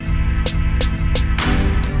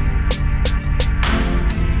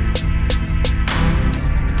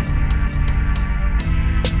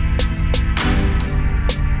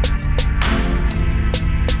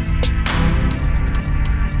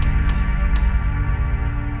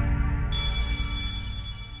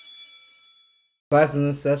Class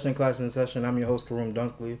in session. I'm your host, Karoom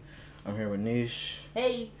Dunkley. I'm here with Nish.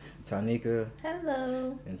 Hey. Tanika.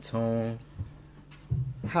 Hello. And Tone.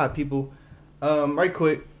 Hi, people. Right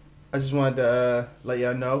quick, I just wanted to let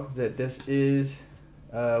y'all know that this is,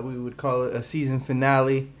 we would call it a season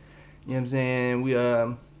finale. You know what I'm saying?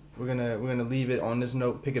 We're gonna leave it on this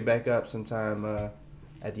note, pick it back up sometime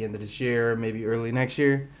at the end of this year, maybe early next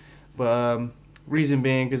year. But reason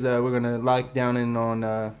being, because we're gonna lock down in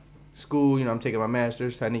on school. You know, I'm taking my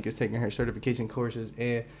master's. Tanika's taking her certification courses,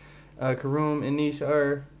 and Karoom and Nish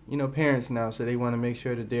are parents now, so they want to make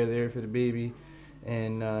sure that they're there for the baby.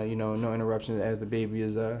 And no interruptions as the baby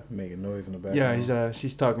is making noise in the background. Yeah,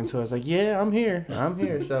 she's talking to us like, yeah, I'm here.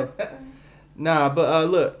 So but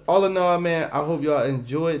look, all in all, man, I hope y'all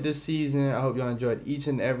enjoyed this season. I hope y'all enjoyed each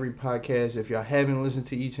and every podcast. If y'all haven't listened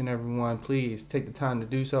to each and every one, please take the time to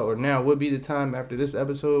do so, or now would be the time after this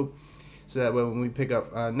episode, so that way when we pick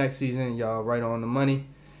up next season, y'all right on the money.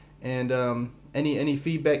 And any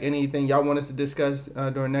feedback, anything y'all want us to discuss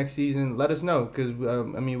during next season, let us know, because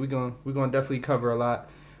we're gonna definitely cover a lot.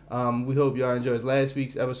 We hope y'all enjoyed last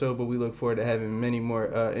week's episode, but we look forward to having many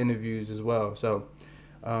more interviews as well. So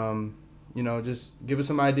just give us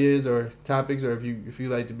some ideas or topics, or if you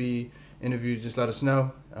like to be interviewed, just let us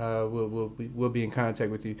know. We'll be in contact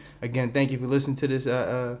with you. Again, thank you for listening to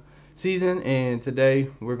this season, and today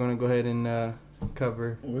we're gonna go ahead and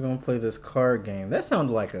cover. We're gonna play this card game. That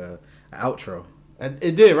sounded like a outro.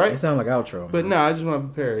 It did, right? It sounded like outro. But no, I just want to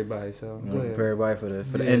prepare everybody. So prepare everybody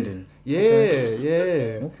for the ending. Yeah.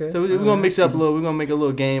 Okay. So we're gonna mix up a little. We're gonna make a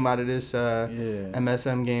little game out of this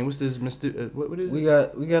MSM game. What's this, Mr. What is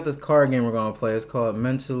it? We got this card game we're gonna play. It's called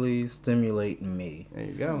Mentally Stimulate Me. There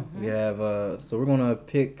you go. We have so we're gonna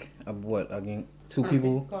pick again? Two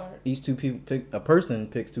people. Each two people pick. A person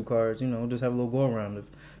picks two cards. Just have a little go around it,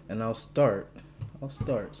 and I'll start.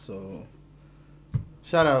 So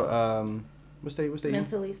shout out. What's they?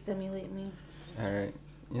 Mentally Stimulate Me. All right. You know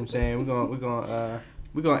what I'm saying?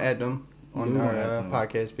 We're gonna add them on our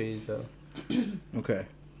podcast page. So. Okay.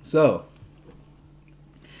 So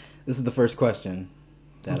this is the first question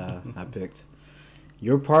that I picked.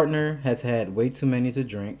 Your partner has had way too many to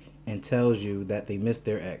drink and tells you that they missed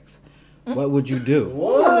their ex. What would you do?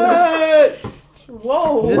 What?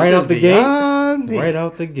 Whoa. Right out the gate. Right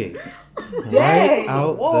out the gate. Right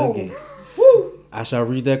out the gate. Woo. I shall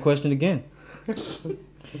read that question again.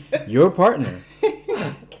 Your partner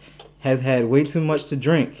has had way too much to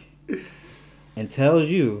drink and tells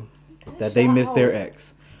you that they missed their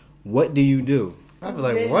ex. What do you do? I'd be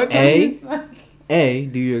like, what? A,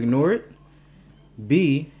 do you ignore it?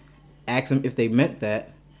 B, ask them if they meant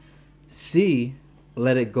that. C,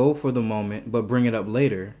 let it go for the moment but bring it up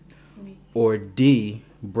later. Or D,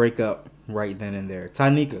 break up right then and there.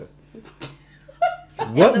 Tanika,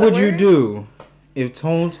 what would you do if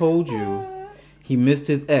Tone told you he missed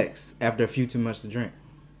his ex after a few too much to drink?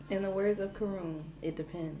 In the words of Karoom, it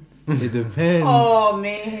depends. It depends. Oh,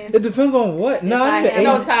 man. It depends on what? No,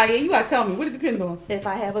 Taya, you gotta tell me. What it depends on? If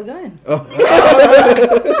I have a gun. Oh.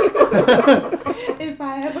 If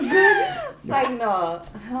I have a gun. It's like, no.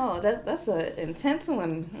 Oh, that's an intense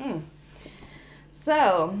one.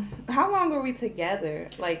 So, how long are we together?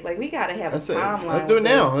 Like we gotta have a timeline. Let's do it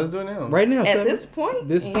now. Right now. At this point,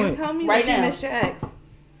 you tell me right that you now. missed your ex.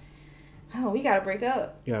 Oh, we gotta break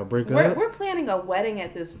up. You gotta break up. We're planning a wedding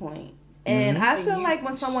at this point, and I feel like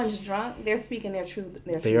when someone's drunk, they're speaking their truth.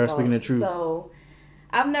 They are speaking their truth. So,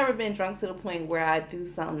 I've never been drunk to the point where I do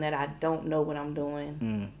something that I don't know what I'm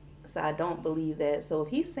doing. So I don't believe that. So if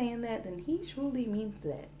he's saying that, then he truly means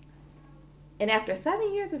that. And after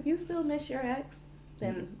 7 years, if you still miss your ex,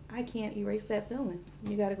 then I can't erase that feeling.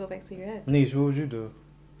 You got to go back to your ex. Nish, what would you do?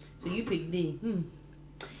 So you pick D.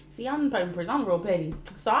 See, I'm the type of person. I'm real petty.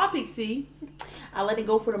 So I'll pick C. I let it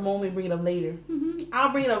go for the moment, bring it up later.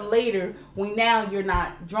 I'll bring it up later when now you're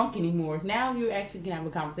not drunk anymore. Now you actually can have a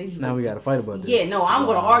conversation. Now we got to fight about this. Yeah, no, I'm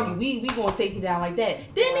going to argue. We going to take it down like that.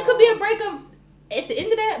 Then it could be a breakup at the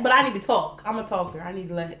end of that, but I need to talk. I'm a talker. I need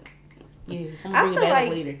to I'm going to bring it back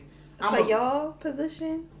up later. For y'all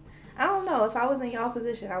position, I don't know. If I was in y'all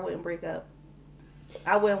position, I wouldn't break up.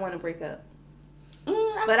 I wouldn't want to break up.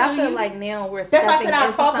 But I feel like now we're stepping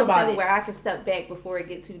into something where I can step back before it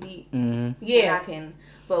get too deep. Yeah, I can.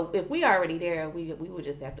 But if we already there, we would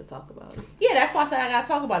just have to talk about it. Yeah, that's why I said I gotta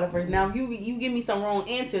talk about it first. Now, if you give me some wrong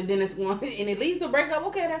answer, then it's going and it leads to a breakup.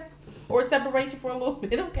 Okay, or separation for a little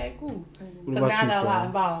bit. Okay, cool. Because now I got a lot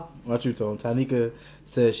involved. What about you, Tone? Tanika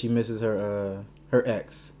says she misses her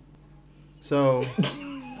ex. So.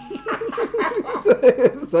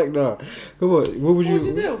 It's like, no. Come on. What would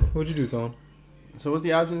you do? What'd you do, Tone? So what's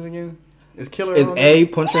the options again? Is killer Is on A,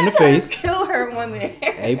 punch her in the face. Kill her one there.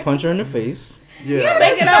 A, punch her in the face. Yeah.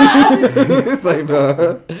 Make it up. It's like,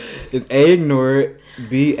 nah. Is A, ignore it.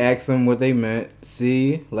 B, ask them what they meant.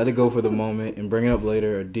 C, let it go for the moment and bring it up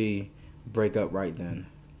later. Or D, break up right then.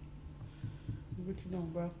 What you doing,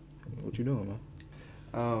 bro? What you doing,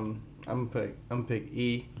 man? I'm gonna pick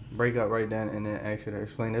E. Break up right then, and then ask her to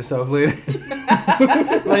explain herself later.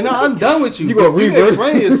 Like, no, I'm done with you. You gonna You reverse-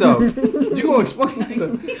 explain yourself. You gonna explain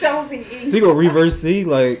yourself. That would be easy. So you gonna reverse C?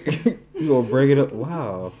 Like, you gonna break it up?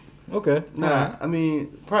 Wow. Okay. Nah, I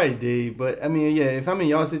mean, probably D. But, I mean, yeah, if I'm in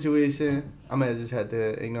y'all situation, I might just have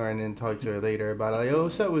to ignore her and then talk to her later about it. Like, yo,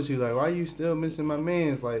 what's up with you? Like, why you still missing my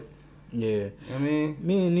mans? Like, Yeah. you know what I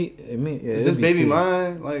mean? Yeah, Is this baby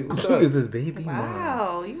mine? Like, what's up? Is this baby mine?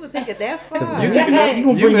 Wow, you would take it that far. You taking that? You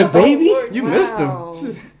gonna You bring the missed baby? You missed Wow.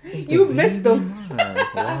 him. You missed them.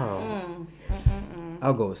 Wow.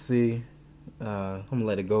 I'll go with C. I'm gonna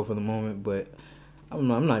let it go for the moment, but I'm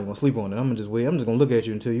not even gonna sleep on it. I'm gonna just wait. I'm just gonna look at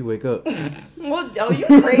you until you wake up. Well, oh, you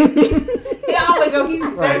crazy. Yeah, wake up. He be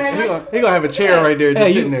saying Right. that. He gonna have a chair right there, just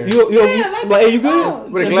Hey, sitting there. hey, you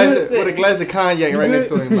good? With a glass of cognac right next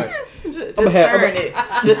to him. Like, Just I'ma stirring it.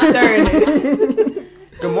 Just stirring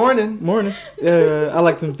it. good morning. Morning. I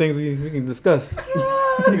like some things we can discuss.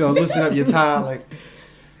 You gonna loosen up your tie, like.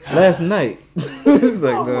 Last night, it's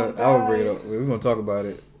like, Oh my I would bring it God. up. We're gonna talk about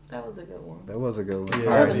it. That was a good one. That was a good one. Yeah.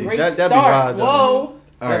 All That was right, a Niche. great That'd be start. wild, though. Whoa.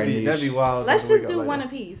 All right, That'd be Niche. wild. Let's to wake just up do like one that.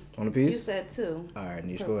 apiece. On a piece? You said two. All right,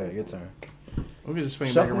 Niche, go ahead. Your turn. We can just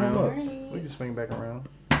swing Shuffle back them around. up. We can swing back around.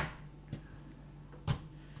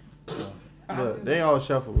 Look, they all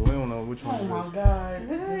shuffle, but we don't know which one. Oh it my is. God.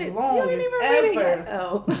 This is You long ain't as even read it yet. ever.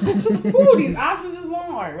 Oh. Ooh, these options is long.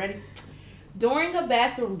 All right, ready? During a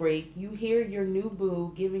bathroom break, you hear your new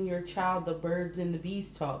boo giving your child the birds and the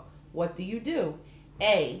bees talk. What do you do?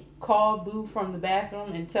 A. Call boo from the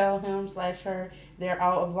bathroom and tell him/her they're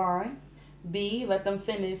out of line. B. Let them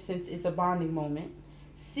finish since it's a bonding moment.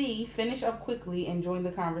 C. Finish up quickly and join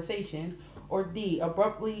the conversation. Or D.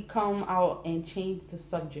 Abruptly come out and change the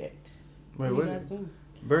subject. Wait, what what? are you guys doing?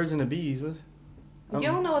 Birds and the bees. What? You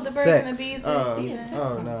don't know what the birds Sex. and the bees is, Oh, Steven. Sex oh,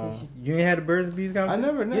 no. conversation. You ain't had the birds and bees conversation? I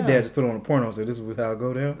never know. Your dad just put on a porno and said this is how it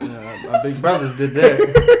go down. My big brothers did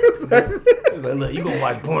that. Like, look, you gonna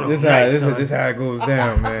watch porno This tonight, how son. this how it goes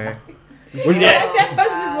down, man. See that? That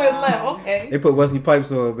person just went left. Okay. They put Wesley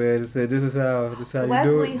Pipes on, man. They said this is how you do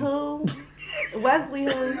Wesley it. who? Wesley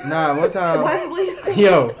who? Nah, one time. Wesley.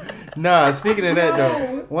 Yo, nah. Speaking of that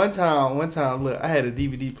though, one time, look, I had a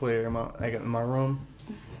DVD player in my room,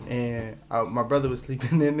 and my brother was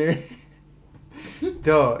sleeping in there.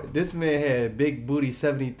 Dog, this man had Big Booty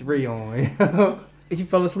 73 on. He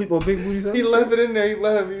fell asleep on Big Booty. He left it in there. He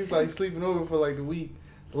left. He was like sleeping over for like a week.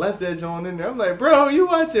 Left that joint in there. I'm like, bro, you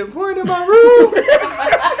watching porn in my room?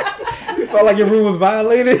 You felt like your room was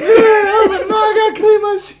violated. Yeah, I was like, no, I gotta clean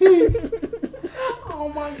my sheets. Oh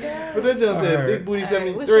my God. But that joint said Alright. Big Booty Alright,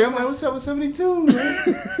 73. what's your I'm like, what's up with 72,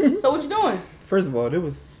 man? So what you doing? First of all, there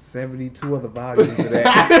was 72 other volumes of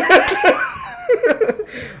that.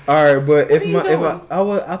 All right, but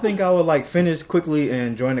I think I would like finish quickly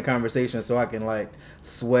and join the conversation so I can like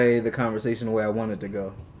sway the conversation the way I want it to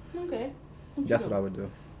go. Okay. That's what I would do.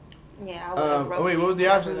 Yeah, I would wait, what was the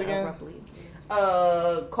options again? abruptly.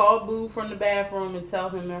 Call boo from the bathroom and tell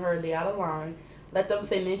him and her they out of line. Let them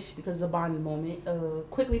finish because it's a bonding moment.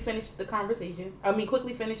 Quickly finish the conversation.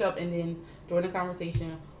 Quickly finish up and then join the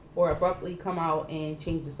conversation, or abruptly come out and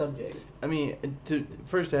change the subject. I mean,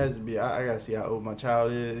 first it has to be, I gotta see how old my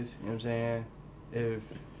child is. You know what I'm saying?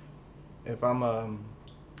 If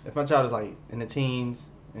my child is like in the teens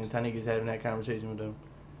and Taniqua's having that conversation with them,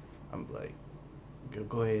 I'm like,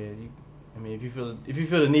 go ahead. If you feel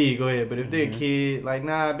the need, go ahead. But if they're a kid, like,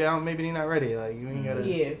 nah, maybe they're not ready. Like, you ain't gotta.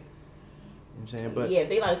 Yeah. You know what I'm saying? But Yeah, if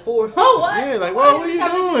they like 4. Oh, what? yeah, like, whoa, what are you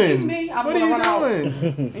Excuse doing? me, I'm What are gonna run out you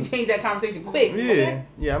doing? and change that conversation quick. Yeah, Okay?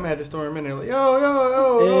 yeah, I'm gonna have to storm in there like,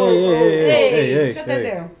 yo, Hey, shut that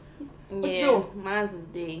hey. down. What you Yeah, doing? mine's is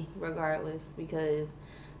D, regardless, because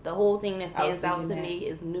the whole thing that I was stands out to thinking me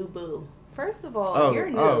is new boo. First of all, Oh, you're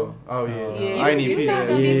new. yeah. Yeah, I ain't You're even not peep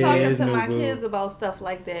gonna that. be Yeah, talking it's to new my boo. kids about stuff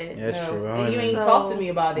like that. Yeah, that's true. I And you don't ain't So- talk to me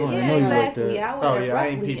about it. I Yeah, know you like exactly. that. I would Oh, yeah, I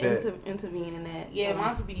ain't abruptly peep that. intervene in that. Yeah, so.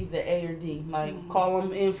 mine would be either A or D. Like, call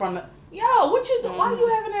them in front of. Yo, what you? Why you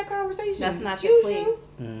having that conversation? That's not Excuse your you?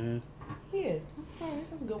 place. Mm-hmm. Yeah, all right,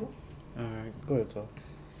 that's a good one. All right, go ahead, talk.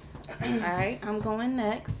 All right, I'm going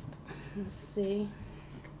next. Let's see.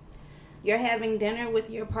 You're having dinner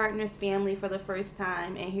with your partner's family for the first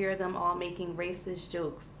time and hear them all making racist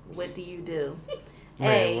jokes. What do you do?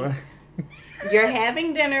 Man, A. what? You're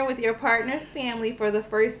having dinner with your partner's family for the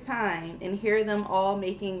first time and hear them all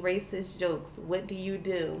making racist jokes. What do you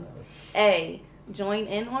do? A. Join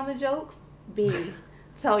in on the jokes. B.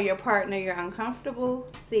 Tell your partner you're uncomfortable.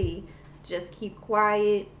 C. Just keep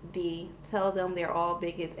quiet. D. Tell them they're all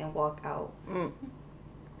bigots and walk out.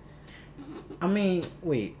 I mean,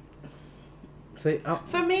 wait. Say,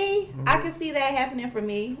 For me, I could see that happening for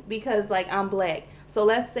me because, like, I'm black. So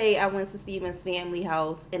let's say I went to Steven's family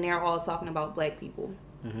house and they're all talking about black people.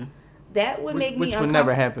 Mm-hmm. That would make me uncomfortable. Which would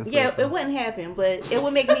never happen. Yeah, it wouldn't happen, but it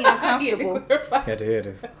would make me uncomfortable. had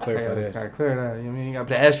to clarify that. Gotta clear that. You know what I mean? You gotta put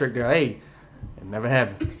the asterisk there. Hey, it never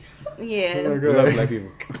happened. Yeah. We love black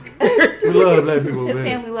people. We love black people. His man.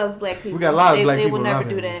 family loves black people. We got a lot of black they people. would never in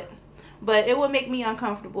do our that. But it would make me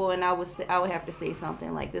uncomfortable, and I would have to say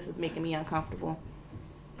something like, "This is making me uncomfortable."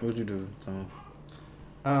 What'd you do, Tom?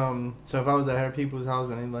 So if I was at her people's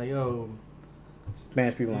house and they like, yo,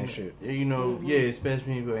 Spanish people ain't shit. you know, yeah, Spanish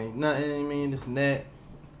people ain't nothing. I mean, this and that.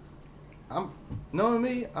 Knowing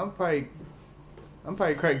me, I'm probably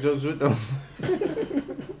crack jokes with them.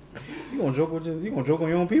 You gonna joke on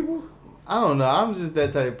your own people? I don't know. I'm just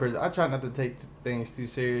that type of person. I try not to take things too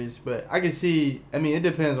serious, but I can see. I mean, it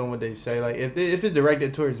depends on what they say. Like if it's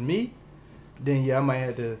directed towards me, then yeah, I might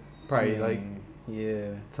have to probably tell them. You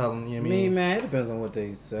know what I mean, man, it depends on what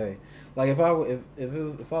they say. Like if I was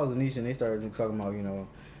Anisha and they started talking about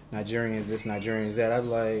Nigerians this, Nigerians that, I'd be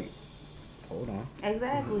like, hold on.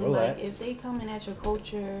 Exactly. Relax. Like if they coming at your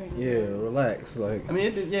culture. And relax. Like I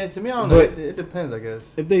mean, to me, I don't know. It depends, I guess.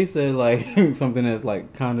 If they say like something that's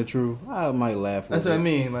like kind of true, I might laugh. That's what I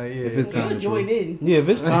mean. Like if it's kind of true. In. Yeah, if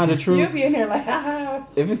it's kind of true. You'll be in there like, ah.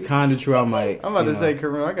 If it's kind of true, I might. I'm about to say,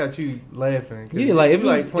 Kareem, I got you laughing. Yeah, like if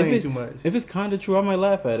it's it's playing too much. If it's kind of true, I might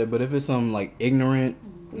laugh at it. But if it's some like ignorant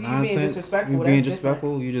nonsense, you being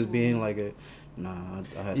disrespectful, you just being like a nah.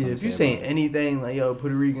 I had if you saying anything like yo,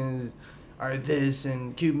 Puerto Ricans are this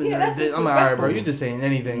and Cubans are this, I'm like, all right, bro, you just saying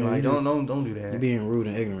anything. Like don't do that. You're being rude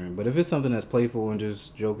and ignorant. But if it's something that's playful and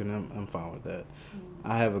just joking, I'm fine with that.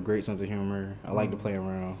 I have a great sense of humor. I like to play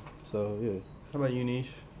around. So yeah. How about you,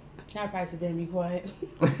 Niche? I'll probably sit there and be quiet.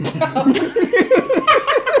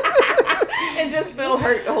 And just feel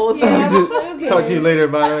hurt the whole time. Okay. Talk to you later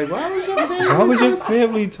about it. Like, why was your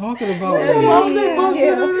family talking about me? Why was they busting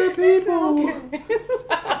other people?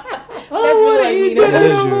 I don't want to eat that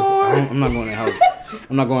no more. I'm not going to the house.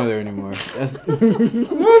 I'm not going there anymore. That's I'm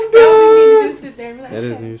done. Just sit there and be like, that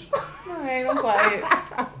is niche. Alright, I'm quiet.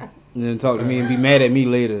 And then talk to me and be mad at me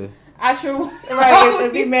later. I sure would. Right,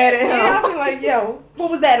 and be mad at him. Yeah, I'll be like, yo, what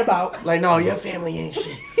was that about? Like, no, your family ain't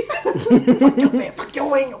shit. Fuck your family. Fuck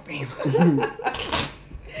your ain't your family.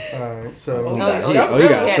 Alright, so. You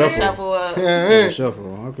got shuffle up.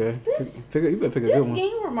 Shuffle, okay. You better pick a good This one.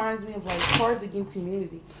 game reminds me of like Cards Against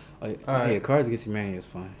Humanity. Yeah, Cards Against Humanity is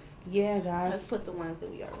fun. Yeah, guys. Let's put the ones that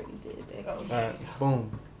we already did back. Alright,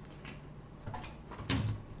 boom.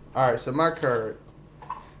 Alright, so my card.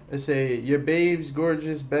 Let's say your babe's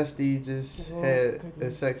gorgeous bestie just had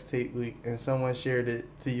a sex tape leak and someone shared it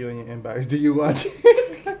to you in your inbox. Do you watch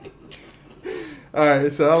it?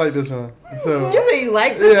 Alright, so I like this one. So You say you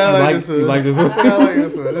like this? Yeah, I like this one. You like this one? Yeah, I like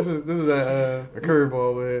this one. This is a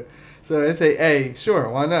curveball, man. So it say A, sure,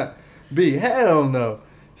 why not? B, hell no.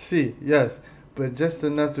 C, yes, but just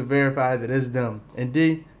enough to verify that it's dumb. And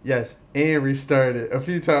D, yes, and restart it a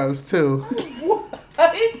few times too.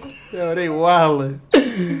 Yo, they wildin'.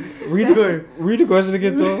 Read the question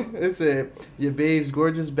again, Tom. It said your babe's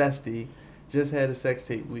gorgeous bestie just had a sex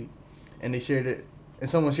tape leak, and they shared it, and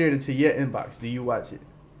someone shared it to your inbox. Do you watch it?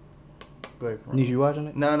 Go ahead, Karan. Need you watching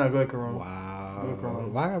it? No, go ahead, Karan. Wow. Go,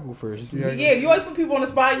 Karan. Why I gotta go first? Yeah, you always put people on the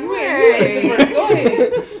spot. You answer first. Go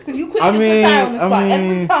ahead. Because you quick to put Ty on the spot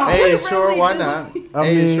every time. A is sure, why not? I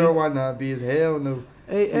A is mean- sure, why not? B is hell no.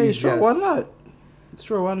 Hey, sure, why not?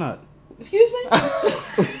 Sure, why not? Excuse me?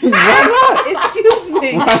 Why Excuse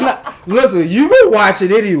me. not? Why not? Listen, you gonna watch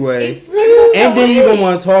it anyway. Excuse And then me. you gonna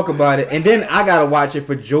want to talk about it, and then I gotta watch it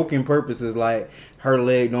for joking purposes. Like her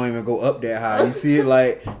leg don't even go up that high. You see it,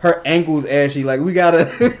 like her ankles ashy. Like we gotta,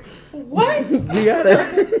 What? we gotta.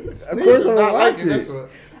 Of course, I'm gonna watch it.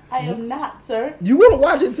 I am not, sir. You gonna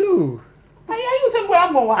watch it too? How you tell me what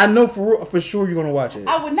I'm going to watch? I know for sure you're gonna watch it.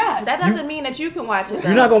 I would not. That doesn't mean that you can watch it.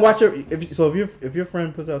 You're not gonna watch it if your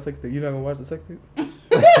friend puts out sex tape, you're not gonna watch the sex tape.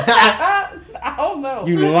 I don't know.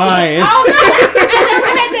 You lying? I don't know. I never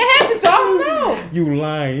had that happen, so I don't know. You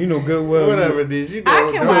lying? You know good well. Whatever it is, you know.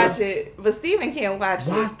 I can watch it, but Steven can't watch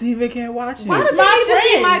Why it. Steven can't watch it? Why does my he get to see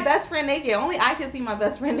friend. my best friend naked? Only I can see my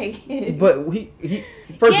best friend naked. But he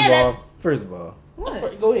first of all,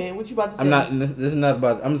 What? Go ahead. What you about to say? I'm not. This is not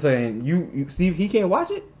about. I'm saying you Steve. He can't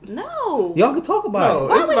watch it. No. Y'all can talk about No, it.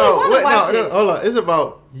 Why it's would you about wanna watch no, it? hold on. It's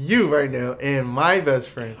about you right now and my best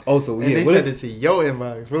friend. Oh, so And yeah. they What sent if, it to your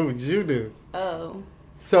inbox. What would you do? Oh.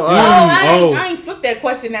 So, Oh, I Oh. ain't flipped that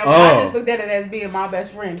question now. Oh. I just looked at it as being my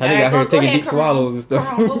best friend. Tiny All out here go taking ahead, deep swallows and stuff.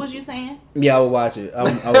 Karan, what was you saying? Yeah, I would watch it. I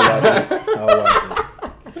would watch it. I would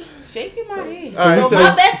watch it. Shaking my head. All right, so so-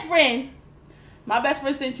 my best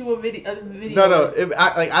friend sent you a video. no.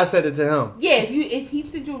 I said it to him. Yeah, if he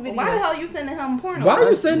sent you a video. Why the hell are you sending him porno? Why are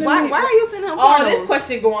you sending Why, me? why are you sending him porno? Oh, this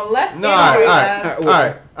question going left. No, and all right, right,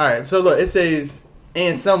 guys. all right. So look, it says,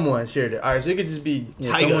 and someone shared it. All right, so it could just be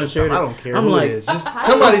Yeah, Tiger. someone Or shared something. I it. don't care I'm who like, it is. Just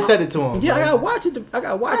somebody said it to him. Yeah, I bro. gotta watch it. I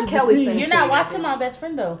gotta watch it to Kelly see. sent You're not watching my best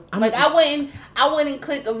friend though. I'm- Like I wouldn't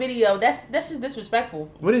click a video. That's just disrespectful.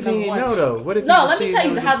 What if he Number didn't one. know though? What if No, he let me just tell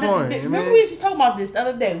seen you it how. was porn? Remember we was just talking about this the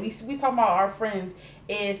other day. We was talking about our friends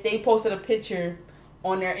if they posted a picture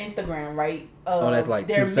on their Instagram, right? Oh, that's like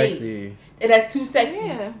their too mate, sexy. and that's too sexy.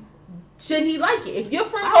 Yeah. Should he like it? If your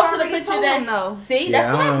friend I posted a already picture told him that's no. see, Yeah, that's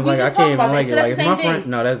I what don't we like. I just can't talked even about like this. it. So Like, that's if the my same thing.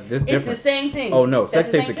 friend, no, that's It's different. the same thing. Oh no, That's sex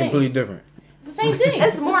the tapes same are thing. completely different. It's the same thing.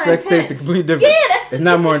 It's more Sex intense. tapes are completely different. Yeah, that's it's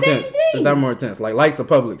not it's more the same intense. thing. It's not more intense. Like lights are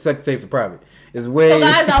public, sex tapes are private. It's way. So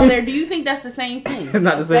guys out there, do you think that's the same thing? It's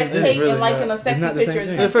not the A same sex thing. tape It's really and liking not. a sexy It's not the same picture.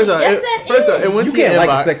 thing. is the First same off, thing. it Yes, went you to your can't like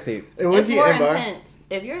a inbox. sex tape. It went It's to your more inbox. intense.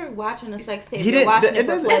 If you're watching a sex tape, He you're didn't- watching it it for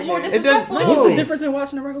doesn't- That's more pleasure. It doesn't. disrespectful. No. What's the difference in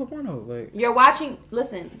watching a regular porno? Like, You're watching.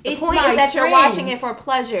 Listen, the It's point my is that you're friend. watching it for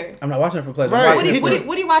pleasure. I'm not watching it for pleasure. Right. I'm What watching are, it you, what, for- are,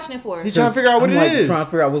 what are you watching it for? He's trying to figure out what I'm it is. Trying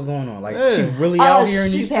to figure out what's going on. Like, Yeah. she really out here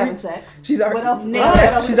in these she's having streets. sex. She's out. What else? No, what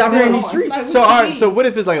else she's is out here in going these on? streets. Like, So what all you right. mean? So what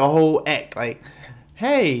if it's like a whole act? Like,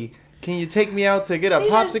 hey, can you take me out to get a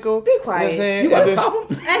Steven, popsicle? be You know what quiet. I'm saying? You And gotta then-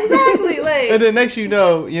 pop 'em? Exactly. Like And then next you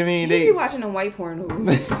know, you mean you they. be watching them white porn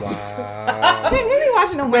movies. Wow. You be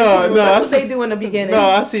watching them white No, porn movies. no, That's I what they do in the beginning. No,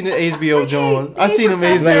 I seen the HBO Jones. I hey, seen them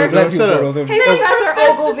Professor. HBO Black Jones. Shut people up. photos.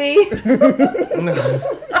 Hey, Professor Ogilvy. No.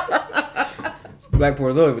 Black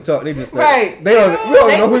pornos don't even talk. They just like, Right. They don't. We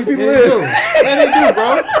don't know who these people Yeah, they do. is. Yeah, they do,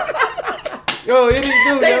 bro. Yo, it is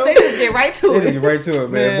do, they, yo. they just get right to They just it. get right to it,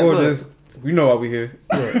 man. Man, Boy, look. just we know why we here.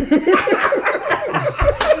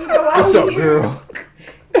 What's up, girl?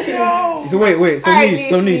 So wait. So All right,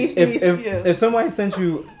 Niche, Niche, if yeah. if somebody sent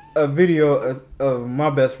you a video of my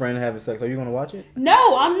best friend having sex, are you gonna watch it?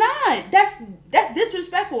 No, I'm not. That's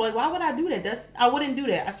disrespectful. Like, why would I do that? I wouldn't do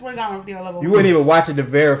that. I swear to God, I'm I love You wouldn't even watch it to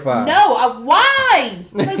verify. No, why?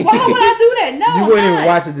 Like, why would I do that? No, You I'm wouldn't not. even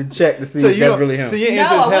watch it to check to see So if you that's really him. So your No,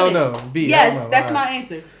 answer is I hell wouldn't. no. B. Yes, hell no. that's All my right.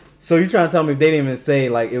 answer. So you trying to tell me if they didn't even say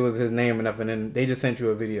like it was his name enough, and then they just sent you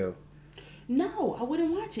a video? No, I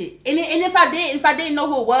wouldn't watch it. And if I didn't know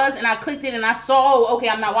who it was, and I clicked it and I saw, oh, okay,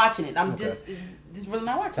 I'm not watching it. I'm Okay. just really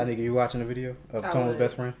not watching. Tanika, you watching the video of I Tone's would.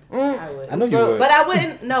 best friend? I would. I know you So- would. But I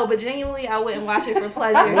wouldn't. No, but genuinely, I wouldn't watch it for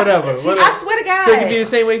pleasure. Whatever. I swear to God. So it can be the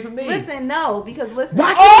same way for me. Listen, no, because listen.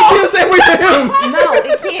 Why can't you say with him? No,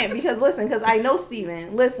 it can't because listen, because I know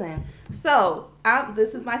Steven. Listen, so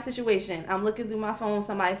this is my situation. I'm looking through my phone.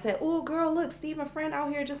 Somebody said, "Oh, girl, look, Steven friend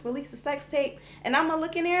out here just released a sex tape," and I'm gonna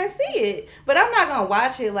look in there and see it. But I'm not gonna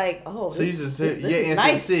watch it like, oh. So this, you just this, said this your is answer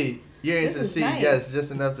nice. is C. Your This answer is is C. nice. Yes,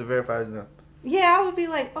 just enough to verify it's enough. Yeah, I would be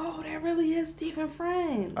like, oh, that really is Steven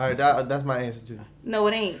friend. All right, that's my answer too. No,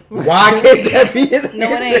 it ain't. Why can't that be his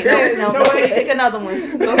No, it answer? ain't. No, go ahead, pick another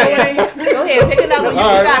one. Go ahead, pick another one. You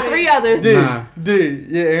All right. got 3 others. Dude,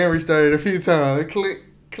 yeah, Aaron restarted a few times.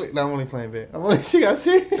 Click. No, I'm only playing bad. She got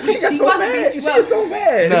serious. She got so about to mad. beat She you is up. so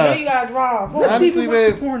mad. Nah. You gotta drive. Honestly, People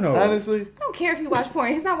watch man. porno. Honestly, I don't care if you watch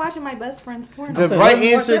porn. He's not watching my best friend's porn. the saying, right let him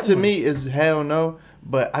watch answer that to one. me is hell no.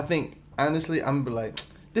 But I think honestly, I'm be like,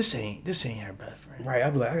 this ain't her best friend. Right,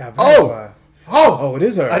 I'd be like, I got Oh! verified. Oh, Oh, it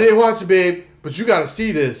is her. I didn't watch it, babe, but you gotta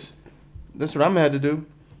see this. That's what I'm gonna have to do.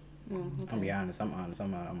 I'm gonna be honest. I'm honest.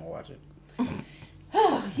 I'm gonna watch it.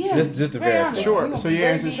 Yeah, Just to very verify. honest. Sure. You gonna So be your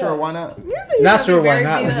very answer is beat sure. up. Why not? Not sure why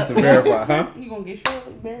not, but just to verify, huh? You gonna get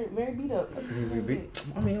very beat up.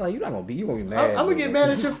 I mean, like, you're not gonna be. You gonna be mad. I'm gonna get mad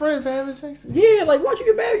at your friend for having sex. Yeah, like, why don't you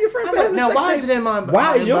get mad at your friend for having Now, sex why tape? is it in my?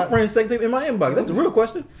 Why is your inbox? friend's sex tape in my inbox? That's the real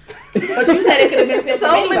question. But you said it could have been sent So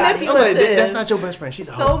from anybody. I'm manipulative. like, that's not your best friend. She's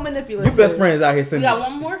a So hoe. manipulative. Your best friend is out here We sending. got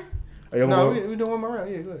one more. Are you No, one we doing one more round.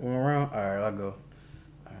 Yeah, good. around? All right, I'll go. All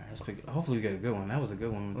right, let's pick. Hopefully, we get a good one. That was a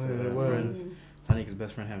good one with Yeah, the it was. friends. Tanika's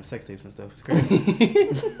best friend having sex tapes and stuff. It's crazy.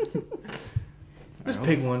 Just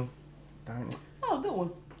pick one. Darn it. Oh, good one.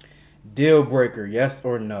 Deal breaker, yes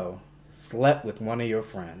or no? Slept with one of your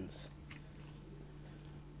friends.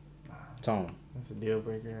 Tone. That's a deal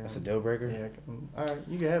breaker. That's a deal breaker. Yeah. All right,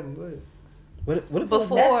 you can have them. Go ahead. What if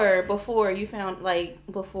Before you found, like,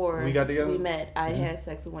 before We got together? we met, I had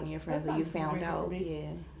sex with one of your friends That's and you not found regular, out. baby.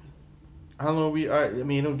 Yeah. How long we are? I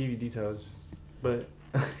mean, it don't give you details, but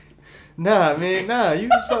nah, man, nah. You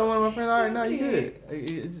saw one of my friends. All right, nah, you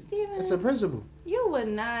good. Steven, It's a principle. you would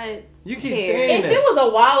not. You keep care. saying If that. it was a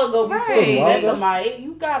while ago before Right. you It was a while met ago? somebody,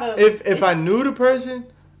 you gotta. If I knew the person,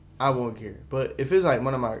 I won't care. But if it's like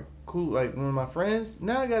one of my cool, like one of my friends,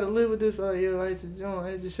 now I gotta live with this. Like, yo,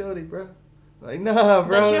 I just showed it, bro. Like, nah,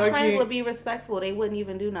 bro. But your I friends can't. would be respectful. They wouldn't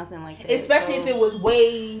even do nothing like that. Especially if it was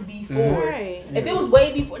way before. Right. If it was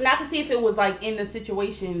way before, not to see if it was like in the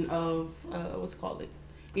situation of what's it called,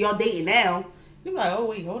 y'all dating now. You're like, oh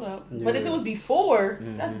wait, hold up. But if it was before,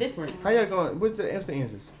 that's different. How y'all going? What's the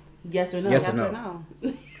answers? Yes or no? Yes Yes or or no?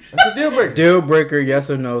 no? That's a deal breaker. Deal breaker, yes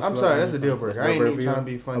or no? I'm sorry, that's a deal breaker. That's a I ain't even for you? trying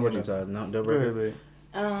to be funny How about you, enough. Todd? No, deal Go ahead, breaker.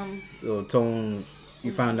 babe. So Tone,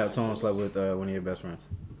 you found out Tone slept with one of your best friends.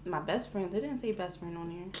 My best friends. It didn't say best friend on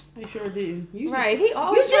there. They sure did. You Right. He Just,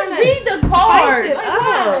 always you just trying to read the card. spice it Like,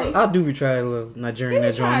 up. why? I do be trying a little Nigerian He that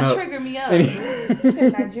was trying joint to up. trigger me up. You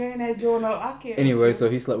said Nigerian that joint up. I can't. Anyway, so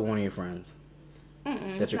he slept with one of your friends.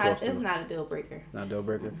 Mm-mm, That you're it's close to. not a deal breaker. Not deal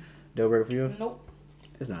breaker. Deal breaker for you? Nope.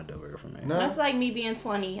 It's not deal breaker for me. No. That's like me being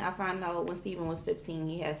 20. I found out when Steven was 15,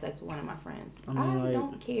 he had sex with one of my friends. I I, mean, like-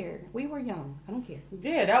 don't care. We were young. I don't care.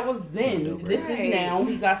 Yeah, that was then. Not This Right. is now.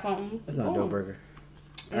 We got something. It's not going. deal breaker.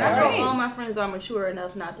 And I Right. know all my friends are mature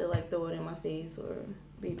enough not to like throw it in my face or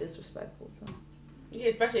be disrespectful. So Yeah,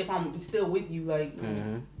 especially if I'm still with you. Like,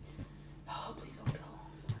 Mm-hmm. oh, please don't go.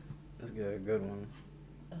 That's good. Good one.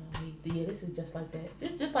 Wait, yeah, this is just like that.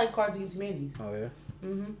 It's just like Cards Against Humanities. Oh yeah.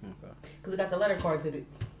 Mm-hmm. Okay. Because it got the letter cards in it.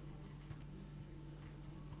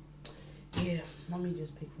 Yeah, let me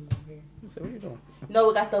just pick from over here. So what you doing? No,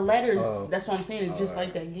 it got the letters. Oh. That's what I'm saying. It's just Alright.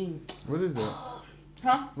 like that game. What is that?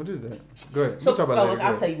 Huh? What is that? Go ahead. So, We'll talk about that look,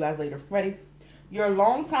 later. I'll tell you guys later. Ready? Your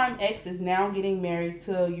longtime ex is now getting married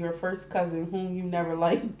to your first cousin whom you never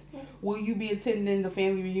liked. Will you be attending the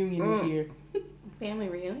family reunion this year? family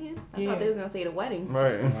reunion. I Yeah. thought they was gonna say the wedding.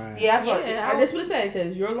 Right. Right. Yeah, I thought Yeah, that's what it said. It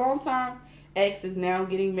says your longtime ex is now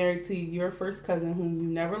getting married to your first cousin whom you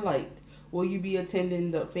never liked. Will you be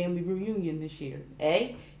attending the family reunion this year?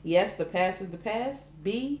 A, yes, the past is the past.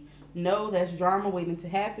 B, no, that's drama waiting to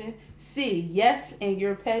happen. C, yes, and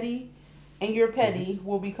you're petty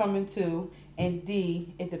will be coming too. And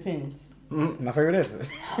D, it depends. My favorite answer.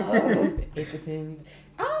 It depends.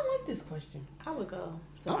 I don't like this question. I would go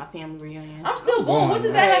to my family reunion. I'm still I'm going. What going,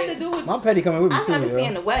 does that right. have to do with My petty coming with me I'm too. never seeing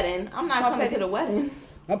Yo. the wedding. I'm not My coming petty- to the wedding.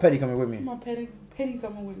 My petty coming with me. my petty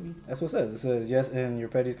coming with me? That's what it says. It says yes, and your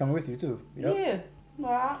petty's coming with you too. Yep. Yeah.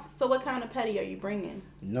 Well, So what kind of petty are you bringing?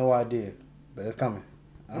 No idea, but it's coming.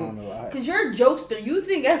 I don't know. Cause you're a jokester. You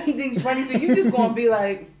think everything's funny, so you just gonna be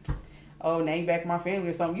like, "Oh, now you back my family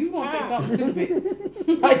or something." You gonna say something stupid?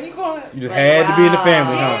 Like you gonna? You just Like, had to be in the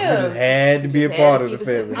family, huh? Yeah. You just had to be a Just had part to of the keep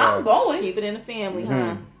it family. I'm huh? going. Keep it in the family, huh?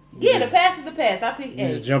 Mhm. Yeah, the past is the past. I pick You A.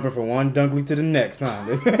 just jumping from one dunkly to the next, huh?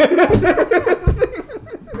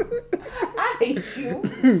 I hate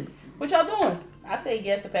you. What y'all doing? I say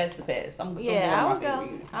yes. The past is the past. I'm just Yeah, I gonna would go. to my go.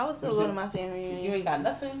 family I would still go to my family reunion. You reunion. ain't got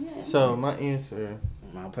nothing. Yeah. So my answer.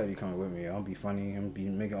 My petty coming with me. I'll be funny. I'm be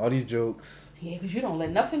making all these jokes. Yeah, cause you don't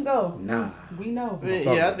let nothing go. Nah. We know. We'll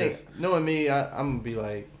talk Yeah, I about think this. knowing me, I'm gonna be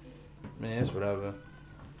like, man, it's whatever.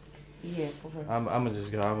 Yeah, for her. I'm gonna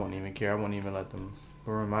just go. I won't even care. I won't even let them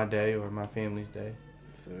ruin my day or my family's day.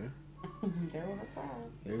 So, There were her pride.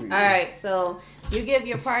 there we All go. right, so you give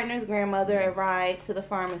your partner's grandmother a ride to the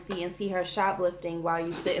pharmacy and see her shoplifting while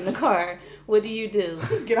you sit in the car. What do you do?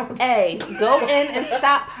 Get out. A, go in and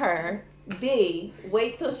stop her. B,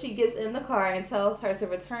 wait till she gets in the car and tells her to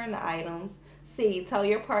return the items. C, tell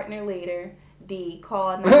your partner later. D,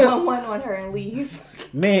 call 911 on her and leave.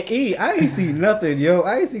 Man, E, I ain't see nothing, yo.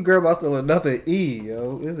 I ain't see grandma stealing nothing. E,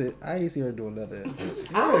 yo. Is it? I ain't see her doing nothing.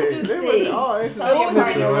 I would do They C. wouldn't all answer Tell your the same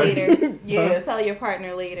partner way. later. Yeah. Tell your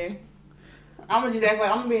partner later. I'm gonna just act like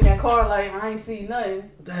I'm gonna be in that car like I ain't see nothing.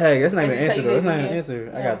 Dang, that's not even I an just answer, tell though. you That's not even later, an yeah.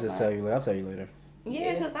 answer. I Yeah, gotta just fine. tell you later. I'll tell you later. Yeah,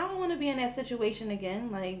 Yeah. because I don't want to be in that situation again.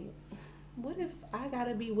 Like, what if I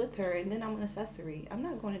gotta be with her and then I'm an accessory? I'm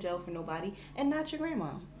not going to jail for nobody, and not your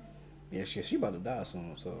grandma. Yeah, she about to die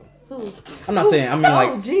soon, so. Who? I'm not saying, I mean, Oh,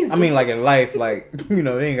 like, Jesus. I mean, like, in life, like, you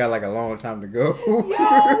know, they ain't got, like, a long time to go.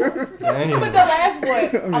 But the last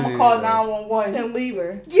one, I'm gonna call 911. And leave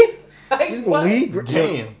her. Yeah. Like, He's what? gonna leave.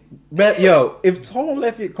 Damn. But, yo, if Tone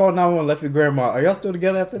left your, call 911, left your grandma, are y'all still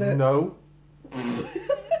together after that? No.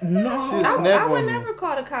 No. Shit. I Snap would on you. never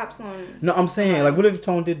call the cops on. No, I'm saying, like, what if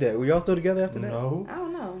Tone did that? Were y'all still together after that? No. I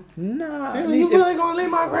don't know. him. Nah. You really gonna leave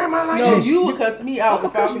my grandma like No, this? you would cuss me out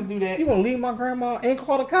if I was you, to do that. You gonna leave my grandma and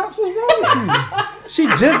call the cops? What's wrong with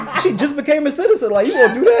you? she just became a citizen. Like, you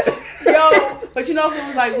gonna do that? Yo, but you know if it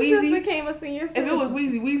was like She just Weezy, became a senior if citizen. it was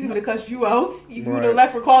Weezy would have cussed you out. You would Right. have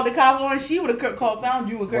left her, called the cops on, and she would have found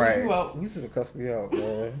you and cussed you out. You should have cussed me out,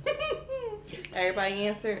 man. Everybody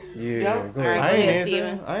answered. Yeah, Yep. go All right. ahead. I ain't Yeah, answer.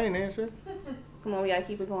 Steven. I ain't answer. Come on, we gotta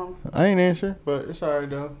keep it going. I ain't answer, but it's alright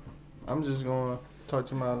though. I'm just gonna talk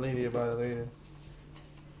to my lady about it later.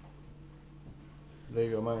 There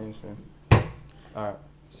you go, my answer. Alright,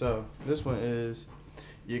 so this one is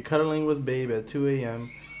you're cuddling with babe at 2 a.m.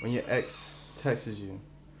 when your ex texts you.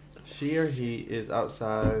 She or he is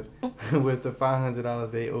outside with the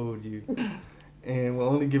 $500 they owed you and will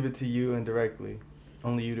only give it to you indirectly.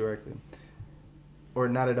 Only you directly. Or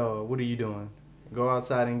not at all. What are you doing? Go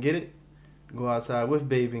outside and get it? Go outside with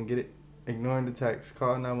babe and get it? Ignoring the text,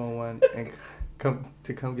 call 911 and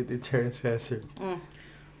come get the transfer.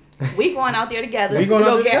 We going out there together. We going out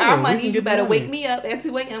go there get our together. We money. can You get the better money. wake me up at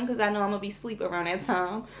 2 a.m. because I know I'm gonna be asleep around that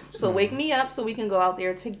time. So wake me up so we can go out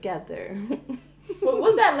there together. But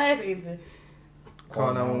what's that last answer?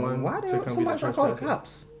 Call 911 Why to they come get somebody the trying to call the trespasser.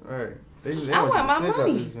 cops? Alright. They I want my snitch out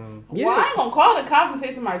money. this joint. Yeah. Well, I ain't gonna call the cops and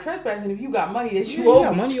say somebody trespassing if you got money that you You owe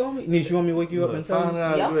got me. money on me? Niche, you want me to wake you up and tell you?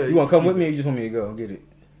 $500 Yep. good. You want to come with me or you just want me to go get it?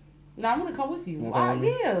 No, I'm gonna come with you. You wanna come with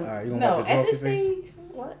me? Yeah. Alright, you gonna No, wipe the at draw this off your face? stage,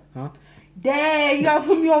 what? Huh? Dang, you gotta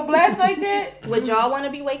put me on blast like that? Would y'all want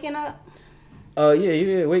to be waking up?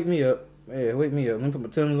 Yeah, wake me up. Yeah, wake me up. Let me put my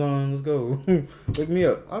Timbs on. Let's go. Wake me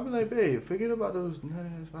up. I'll be like, babe, forget about those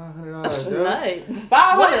 $500. Nut.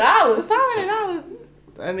 $500. $500.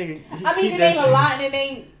 That nigga, he I mean, keep it that ain't a shit. lot and it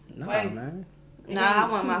ain't. Nah, Like- man. Nah, I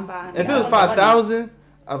want my $500. If it was 5,000,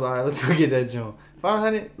 I'd be like, let's go get that joint.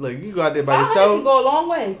 500, look, you go out there by 500 can yourself. go a long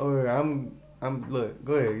way. Or I'm look,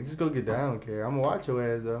 go ahead, just go get that. I don't care. I'm gonna watch your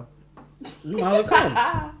ass though. You might as well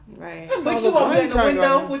come. Right. But you gonna be in the trying to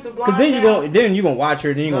window go. with the blind Cause then down? you gonna watch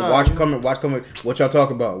her. Then you gonna Nah, watch you- come. What y'all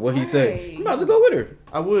talk about? What he said. Right. You might as well go with her.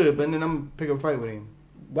 I would, but then I'm gonna pick a fight with him.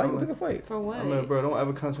 Why you pick a fight? For what? I'm like, bro, don't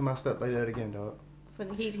ever come to my step like that again, dog.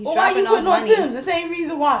 He's Well, why you dropping putting off on money. Tim's? The same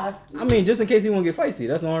reason why. I mean, just in case he won't get feisty.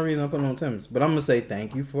 That's the only reason I'm putting on Tim's. But I'm gonna say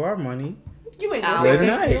thank you for our money. You ain't Our, gonna say Good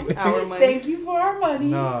thank night. you. our money. Thank you for our money.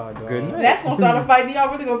 Nah, dog. Good night. That's gonna start a fight.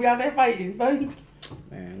 Y'all really gonna be out there fighting. Like,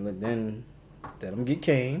 Man, then let him get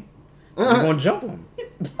Kane. We're gonna jump him.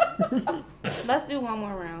 Let's do one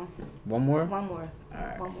more round. One more. One more.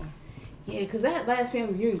 Alright. One more. yeah, because that last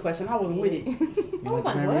family reunion question, I wasn't with it. You I was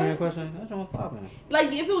like, want what? question? That's what I'm popping.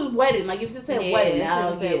 Like, if it was wedding, like, if it said Yeah, wedding, it I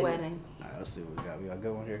should've would said get wedding. Alright, let's see what we got. We got a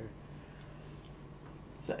good one here.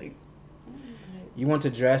 So, You want to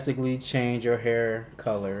drastically change your hair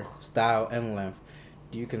color, style, and length.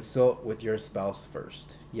 Do you consult with your spouse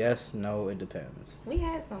first? Yes, no, it depends. We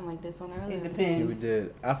had something like this on earlier. it Yeah, we depends.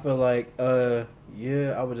 did. I feel like,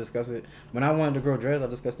 yeah, I would discuss it. When I wanted to grow dreads, I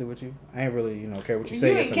discussed it with you. I ain't really, care what you say.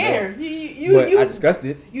 You yes ain't or care. no. You But I discussed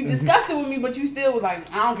it. You discussed it with me, but you still was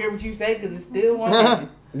like, I don't care what you say because it still won't happen.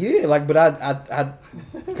 Yeah, but I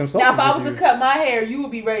consulted Now, if I with was you. to cut my hair, you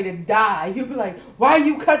would be ready to die. You'd be like, why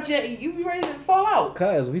you cut your... You'd be ready to fall out.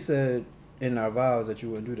 Cause we said in our vows that you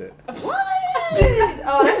wouldn't do that. What?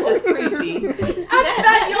 Oh, that's just creepy. That's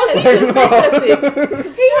Too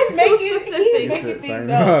specific. He was making, he specific. was making things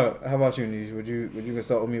up. How about you, Nish? Would you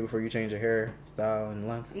consult with me before you change your hair style and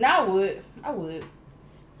length? No, I would.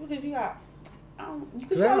 Because you got... You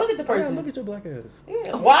gotta look at the person. Look at your black ass.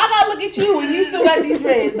 Yeah. Well, I gotta look at you and you still got these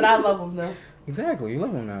dreads, but I love them though. Exactly, you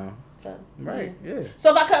love him now. So, Right? Yeah. So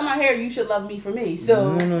if I cut my hair, you should love me for me.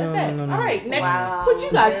 So No, that's that. no. All right, next. Wow. What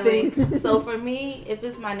you guys Really? think? So for me, if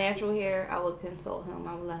it's my natural hair, I would consult him.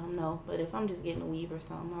 I would let him know. But if I'm just getting a weave or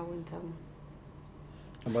something, I wouldn't tell him.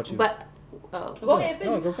 How about you? But Go ahead,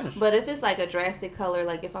 finish. Oh, go finish. but if it's like a drastic color,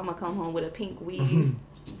 like if I'm gonna come home with a pink weave,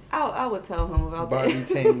 I would tell him about Barbie that.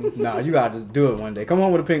 Tings. Nah, you gotta just do it one day. Come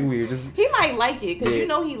on with a pink weave. Just He might like it because Yeah. you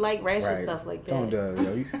know he like rash and right. stuff like that. Tone does,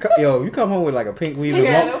 you come home with like a pink weave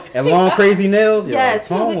Yeah, and long crazy nails. Yo, Yes,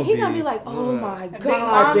 Tone would he be. gonna be like, oh my Big